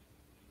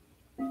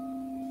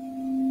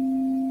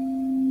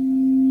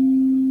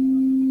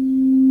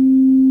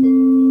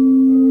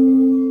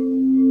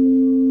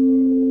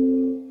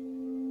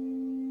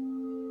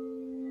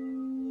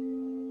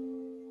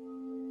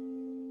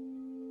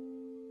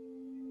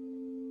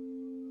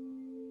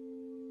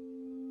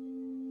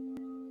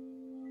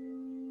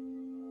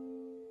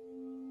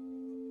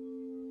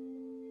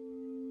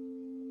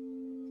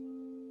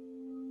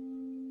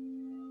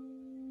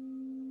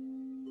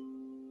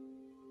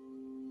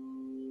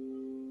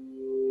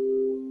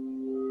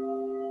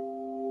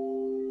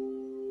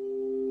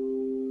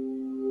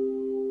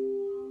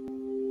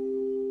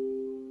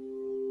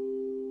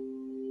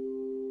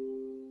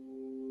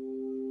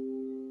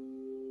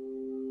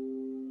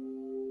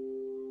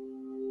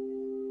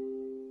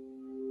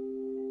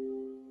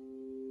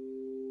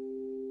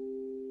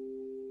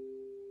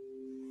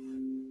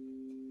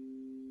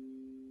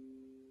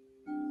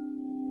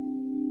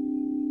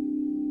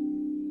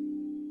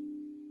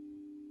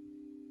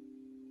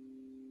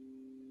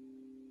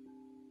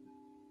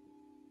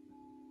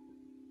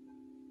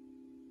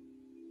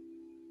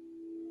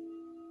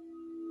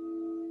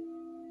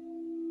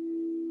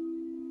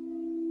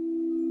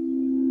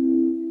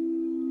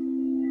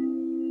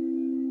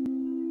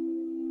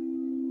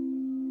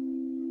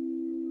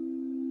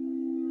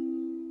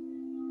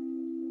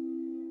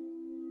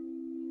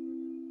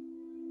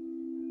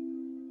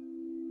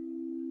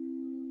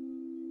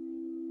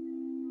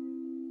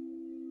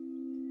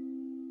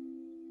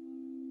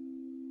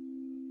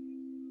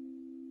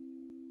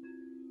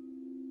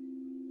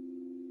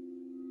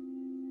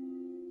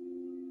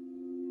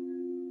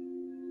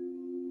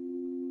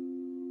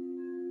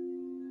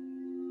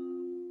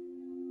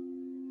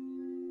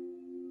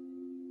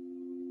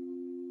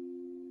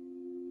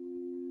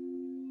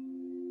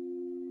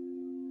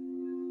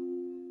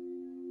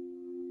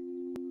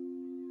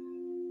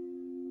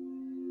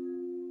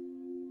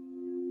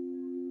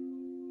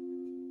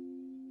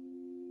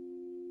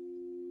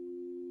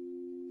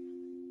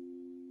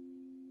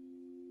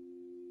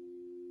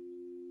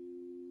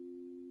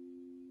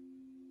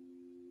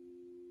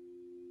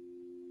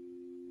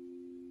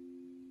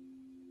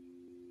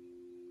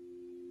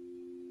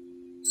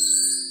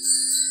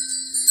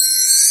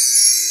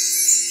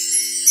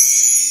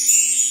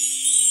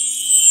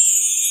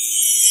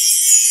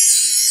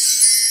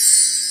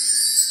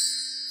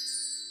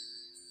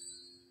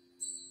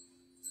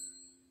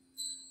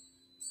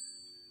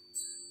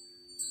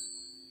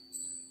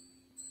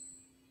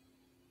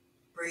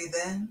 Breathe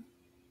in,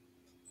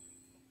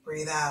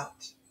 breathe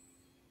out.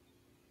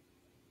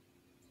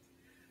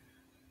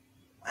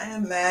 I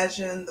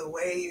imagine the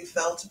way you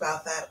felt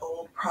about that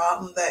old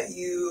problem that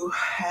you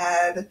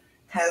had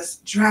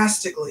has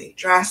drastically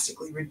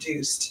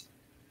reduced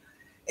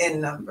in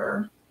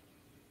number.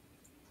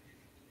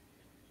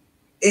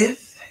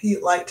 If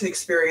you'd like to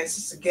experience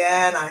this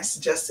again, I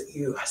suggest that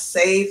you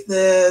save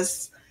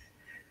this,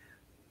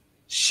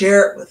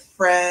 share it with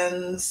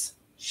friends,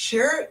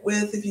 share it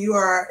with, if you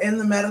are in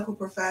the medical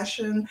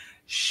profession,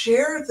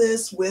 share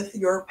this with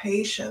your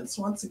patients.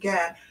 Once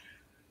again,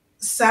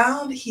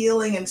 sound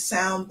healing and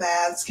sound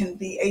baths can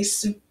be a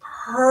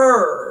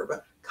superb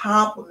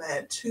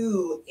complement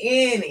to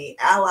any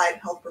allied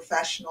health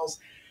professional's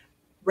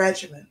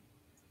regimen.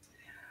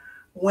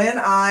 When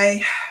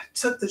I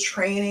took the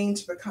training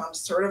to become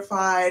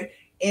certified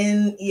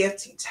in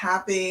EFT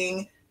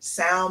tapping,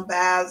 sound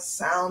baths,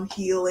 sound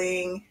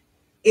healing,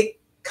 it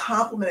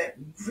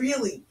complemented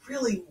really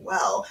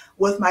well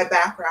with my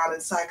background in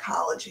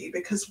psychology,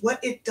 because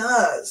what it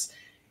does,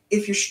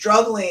 if you're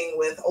struggling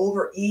with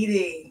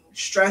overeating,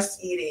 stress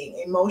eating,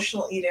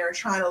 emotional eating, or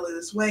trying to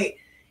lose weight,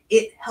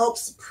 it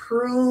helps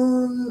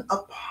prune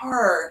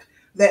apart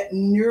that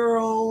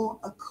neural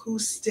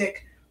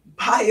acoustic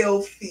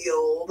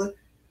biofield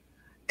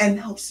and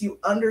helps you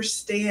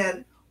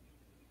understand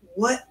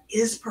what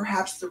is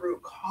perhaps the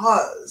root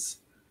cause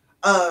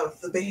of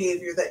the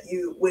behavior that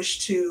you wish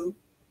to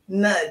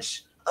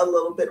nudge a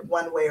little bit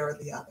one way or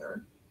the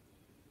other.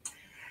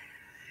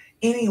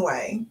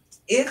 Anyway,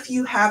 if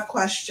you have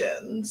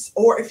questions,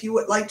 or if you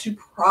would like to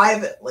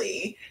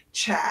privately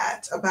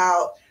chat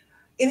about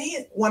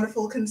any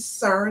wonderful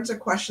concerns or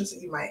questions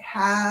that you might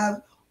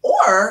have,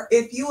 or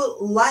if you would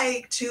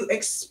like to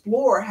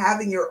explore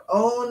having your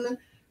own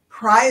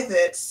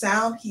private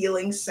sound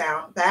healing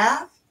sound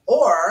bath,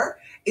 or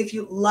if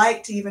you'd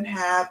like to even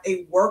have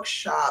a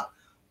workshop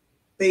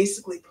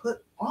basically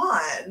put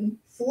on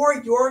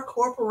for your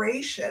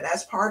corporation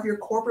as part of your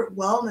corporate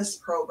wellness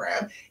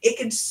program, it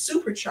can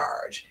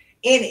supercharge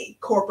any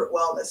corporate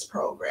wellness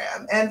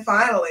program. And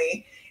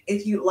finally,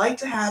 if you'd like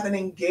to have an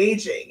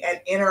engaging and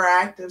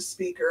interactive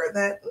speaker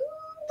that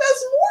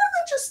does more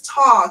than just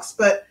talks,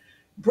 but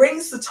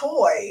brings the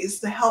toys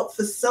to help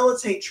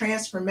facilitate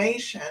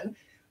transformation,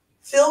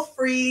 feel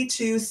free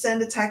to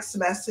send a text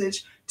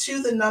message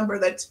to the number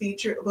that's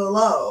featured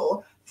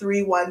below,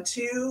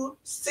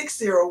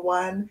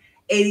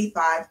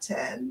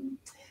 312-601-8510.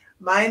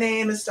 My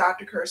name is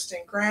Dr.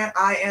 Kirsten Grant.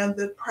 I am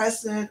the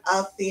president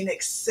of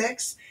Phoenix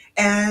 6,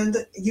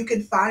 and you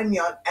can find me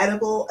on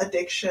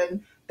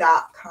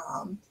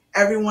edibleaddiction.com.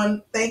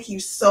 Everyone, thank you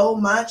so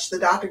much. The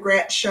Dr.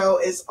 Grant Show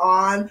is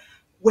on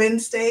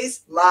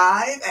Wednesdays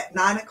live at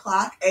 9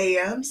 o'clock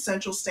a.m.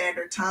 Central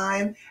Standard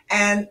Time,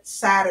 and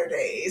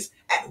Saturdays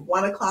at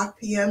 1 o'clock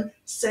p.m.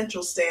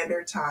 Central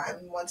Standard Time.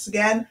 Once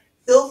again,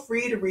 feel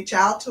free to reach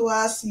out to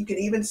us. You can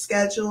even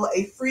schedule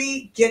a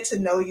free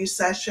get-to-know-you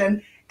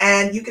session,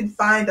 and you can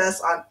find us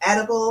on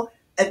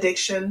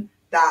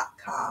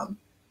edibleaddiction.com.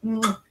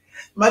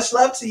 Much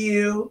love to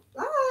you.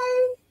 Bye.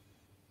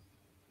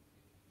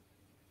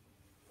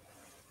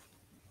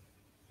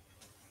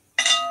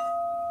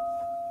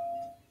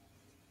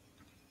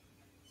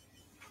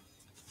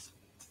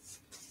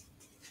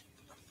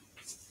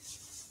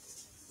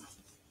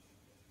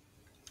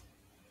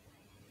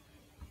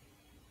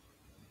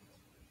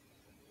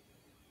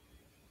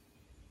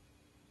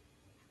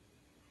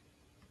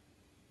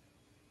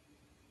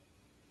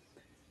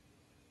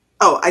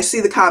 Oh, I see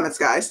the comments,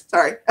 guys.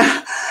 Sorry.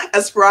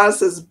 Esperanza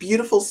says,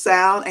 beautiful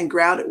sound and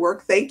grounded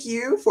work. Thank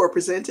you for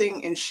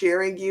presenting and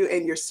sharing you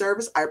and your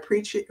service. I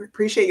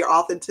appreciate your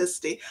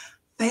authenticity.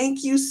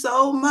 Thank you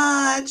so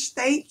much.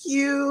 Thank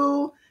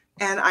you.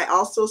 And I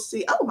also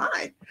see, oh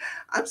my,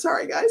 I'm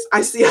sorry, guys.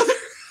 I see other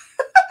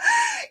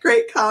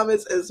great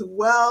comments as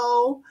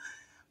well.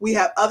 We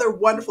have other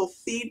wonderful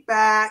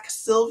feedback.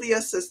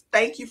 Sylvia says,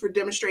 thank you for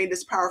demonstrating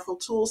this powerful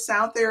tool.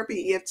 Sound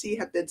therapy, EFT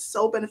have been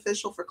so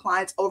beneficial for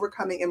clients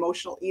overcoming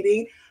emotional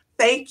eating.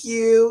 Thank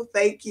you.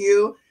 Thank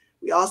you.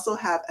 We also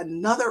have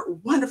another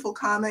wonderful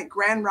comment,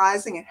 Grand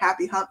Rising and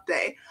Happy Hump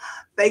Day.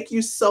 Thank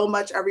you so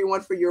much, everyone,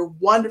 for your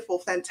wonderful,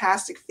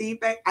 fantastic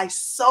feedback. I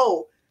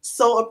so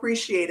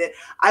appreciate it.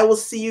 I will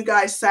see you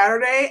guys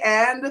Saturday,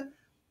 and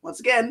once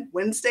again,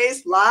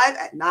 Wednesdays live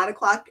at 9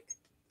 o'clock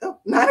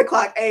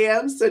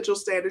a.m. Central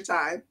Standard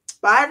Time.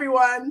 Bye,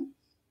 everyone.